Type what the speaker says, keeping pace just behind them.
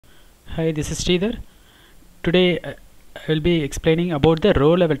Hi, this is Sridhar. Today I will be explaining about the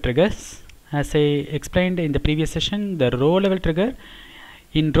row level triggers. As I explained in the previous session, the row level trigger,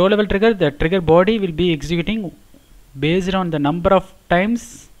 in row level trigger the trigger body will be executing based on the number of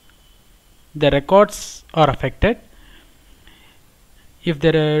times the records are affected. If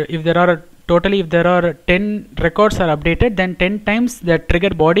there are 10 records are updated, then 10 times the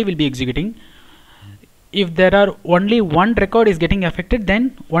trigger body will be executing. If there are only one record is getting affected,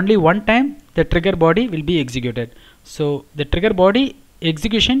 then only one time the trigger body will be executed. So the trigger body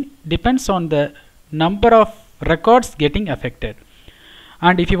execution depends on the number of records getting affected.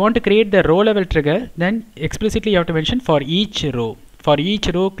 And if you want to create the row level trigger, then explicitly you have to mention for each row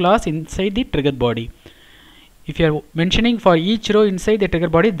class inside the trigger body. If you are mentioning for each row inside the trigger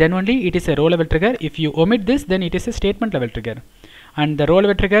body, then only it is a row level trigger. If you omit this, then it is a statement level trigger. And the row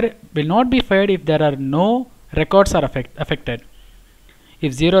level trigger will not be fired if there are no records are affected.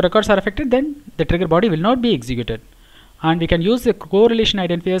 If 0 records are affected, then the trigger body will not be executed. And we can use the correlation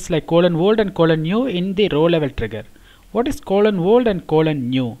identifiers like :old and :new in the row level trigger. What is :old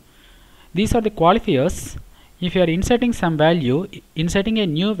and :new? These are the qualifiers. If you are inserting some value, inserting a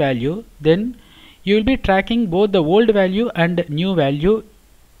new value, then you will be tracking both the old value and new value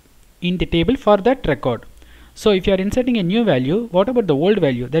in the table for that record. So if you are inserting a new value, what about the old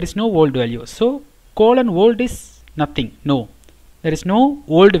value? There is no old value. So :old is nothing. No, there is no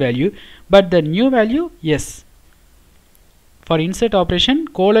old value, but the new value, yes. For insert operation,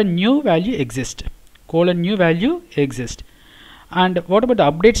 :new value exists. :new value exists. And what about the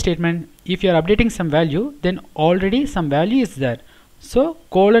update statement? If you are updating some value, then already some value is there. So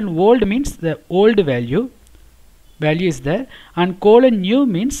 :old means the old value is there, and :new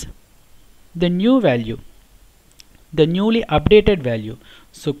means the new value, the newly updated value.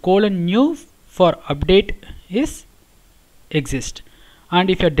 So :new for update is exist. And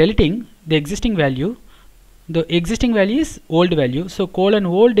if you are deleting the existing value, the existing value is old value. So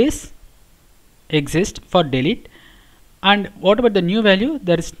 :old is exist for delete. And what about the new value?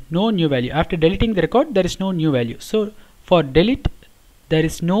 There is no new value. After deleting the record, there is no new value. So for delete, there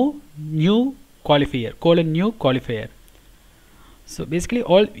is no new qualifier, :new qualifier. So basically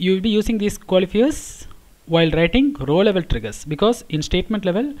you will be using these qualifiers while writing row level triggers, because in statement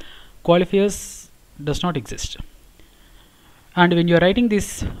level qualifiers does not exist. And when you are writing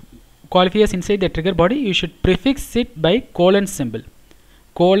these qualifiers inside the trigger body, you should prefix it by symbol.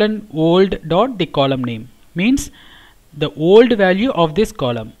 :old dot the column name means the old value of this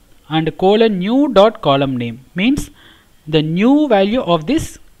column, and :new dot column name means the new value of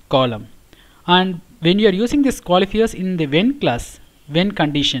this column. And when you are using these qualifiers in the when class, when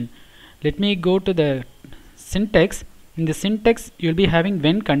condition, let me go to the syntax. In the syntax you will be having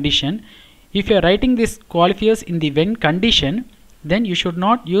when condition. If you are writing these qualifiers in the when condition, then you should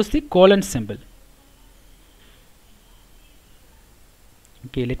not use the symbol.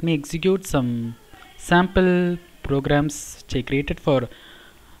 Okay, let me execute some sample programs which I created for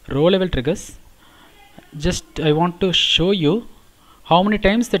row level triggers. Just I want to show you how many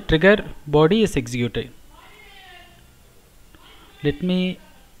times the trigger body is executed. Let me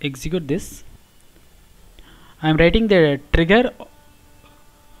execute this. I am writing the trigger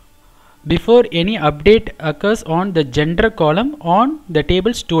before any update occurs on the gender column on the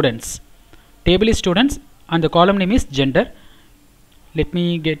table students. Table is students and the column name is gender. Let me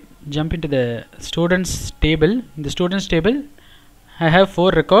jump into the students table. In the students table, I have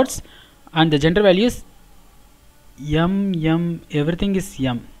 4 records and the gender value is M. Everything is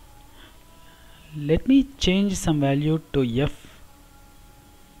M. Let me change some value to F.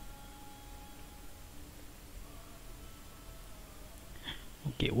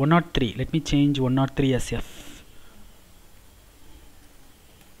 Okay, 103. Let me change 103 as F.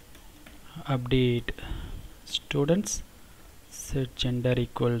 Update students. Set gender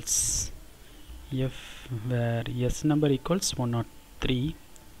equals F, where S number equals 103.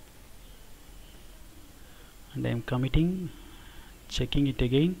 And I am committing, checking it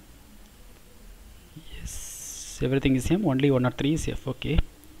again. Yes, everything is M, only 103 is F. Okay.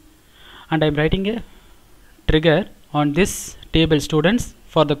 And I am writing a trigger on this table students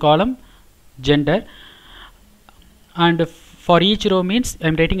for the column gender, and for each row means I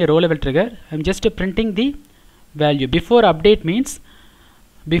am writing a row level trigger. I am just printing the value. Before update means,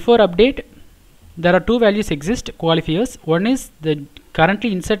 before update there are 2 values exist, qualifiers. One is the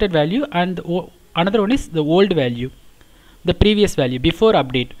currently inserted value and another one is the old value, the previous value before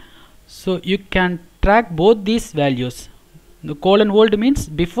update. So you can track both these values. The :old means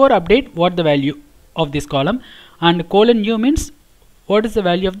before update what the value of this column, and :new means what is the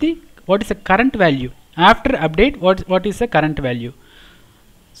value of the, what is the current value after update, what is the current value.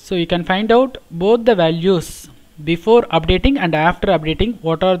 So you can find out both the values before updating and after updating.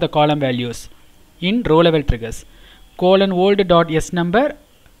 What are the column values in row level triggers? Colon old dot s number,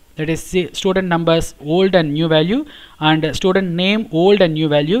 that is student numbers old and new value, and student name old and new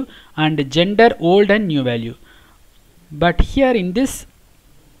value, and gender old and new value. But here in this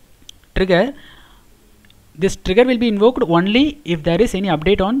trigger, this trigger will be invoked only if there is any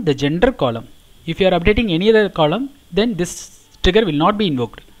update on the gender column. If you are updating any other column, then this trigger will not be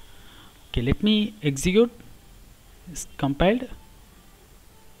invoked. Okay, let me execute. It's compiled.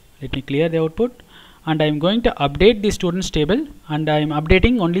 Let me clear the output, and I am going to update the students table, and I am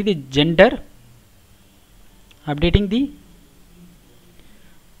updating only the gender, updating the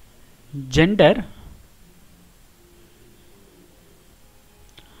gender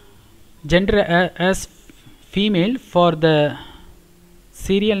as female for the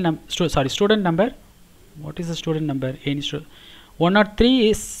serial number, student number. What is the student number? Any 103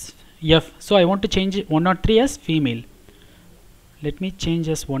 is F, so I want to change 103 as female. Let me change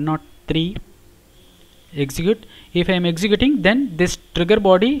as 103. Execute. If I am executing, then this trigger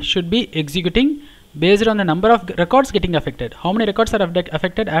body should be executing based on the number of records getting affected. How many records are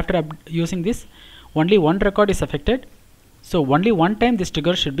affected after using this? Only one record is affected, so only one time this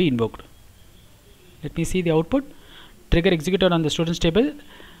trigger should be invoked. Let me see the output. Trigger executed on the students table.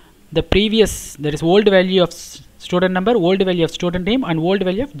 The previous, that is old value of student number, old value of student name, and old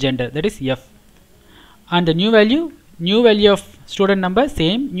value of gender, that is F. And the new value of student number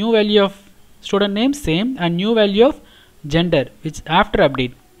same, new value of student name same, and new value of gender, which after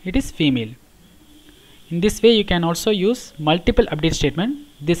update it is female. In this way you can also use multiple update statement.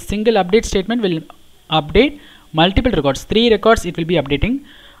 This single update statement will update multiple records, 3 records it will be updating,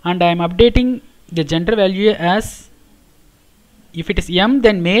 and I am updating the gender value as, if it is M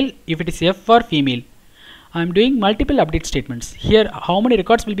then male, if it is F for female. I am doing multiple update statements. Here how many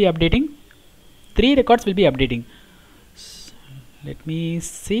records will be updating? 3 records will be updating. Let me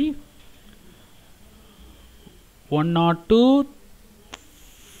see. 102,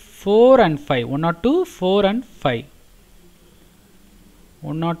 4 and 5. 102, 4 and 5.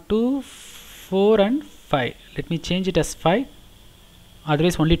 102, 4 and 5. Let me change it as 5.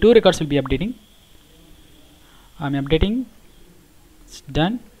 Otherwise only 2 records will be updating. I am updating. It's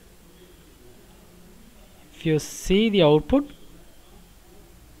done. If you see the output,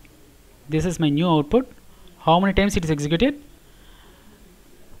 this is my new output. How many times it is executed?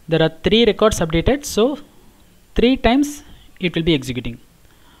 There are 3 records updated, so 3 times it will be executing.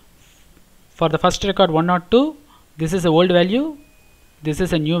 For the first record 102, this is the old value, this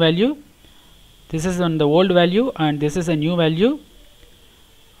is a new value, this is on the old value, and this is a new value,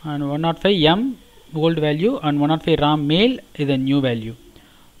 and 105 M old value, and 105 RAM male is a new value.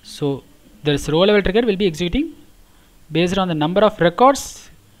 So this row level trigger will be executing based on the number of records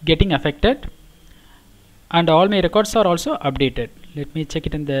getting affected, and all my records are also updated. Let me check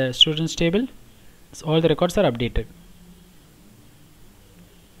it in the students table. So all the records are updated.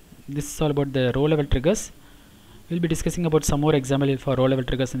 This is all about the row level triggers. We'll be discussing about some more example for row level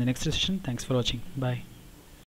triggers in the next session. Thanks for watching. Bye.